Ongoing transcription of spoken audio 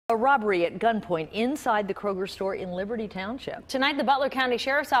A robbery at gunpoint inside the Kroger store in Liberty Township. Tonight, the Butler County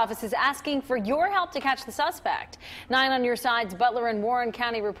Sheriff's Office is asking for your help to catch the suspect. 9 on your side's Butler and Warren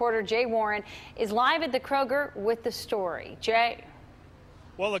County reporter Jay Warren is live at the Kroger with the story. Jay.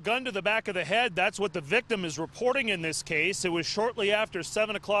 Well, a gun to the back of the head, that's what the victim is reporting in this case. It was shortly after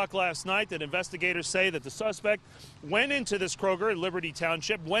 7 o'clock last night that investigators say that the suspect went into this Kroger in Liberty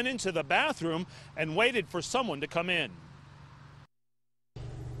Township, went into the bathroom, and waited for someone to come in.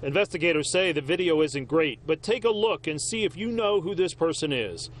 Investigators say the video isn't great, but take a look and see if you know who this person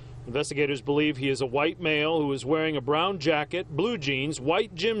is. Investigators believe he is a white male who is wearing a brown jacket, blue jeans,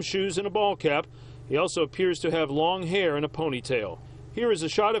 white gym shoes, and a ball cap. He also appears to have long hair and a ponytail. Here is a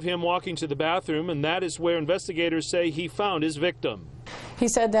shot of him walking to the bathroom, and that is where investigators say he found his victim. He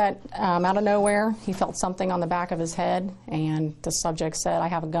said that out of nowhere, he felt something on the back of his head, and the subject said, "I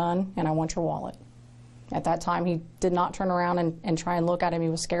have a gun and I want your wallet." At that time, he did not turn around and try and look at him. He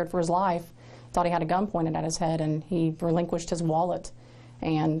was scared for his life, thought he had a gun pointed at his head, and he relinquished his wallet.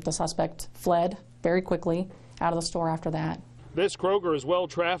 And the suspect fled very quickly out of the store after that. This Kroger is well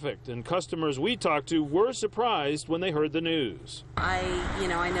trafficked, and customers we talked to were surprised when they heard the news. I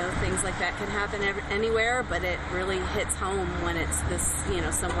know things like that can happen anywhere, but it really hits home when it's this,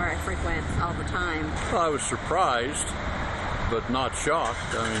 somewhere I frequent all the time. Well, I was surprised, but not shocked.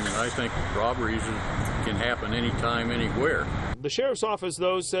 I mean, I think robberies can happen anytime, anywhere. The sheriff's office,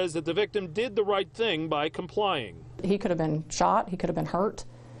 though, says that the victim did the right thing by complying. He could have been shot. He could have been hurt,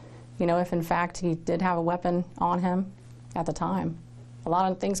 if in fact he did have a weapon on him at the time. A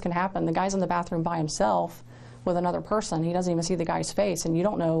lot of things can happen. The guy's in the bathroom by himself with another person. He doesn't even see the guy's face, and you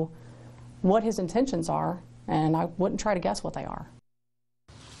don't know what his intentions are, and I wouldn't try to guess what they are.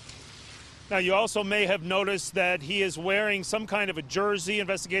 Now, you also may have noticed that he is wearing some kind of a jersey.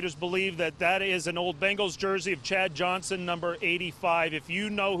 Investigators believe that that is an old Bengals jersey of Chad Johnson, number 85. If you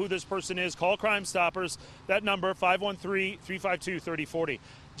know who this person is, call Crime Stoppers. That number, 513-352-3040.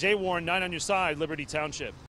 Jay Warren, 9 on your side, Liberty Township.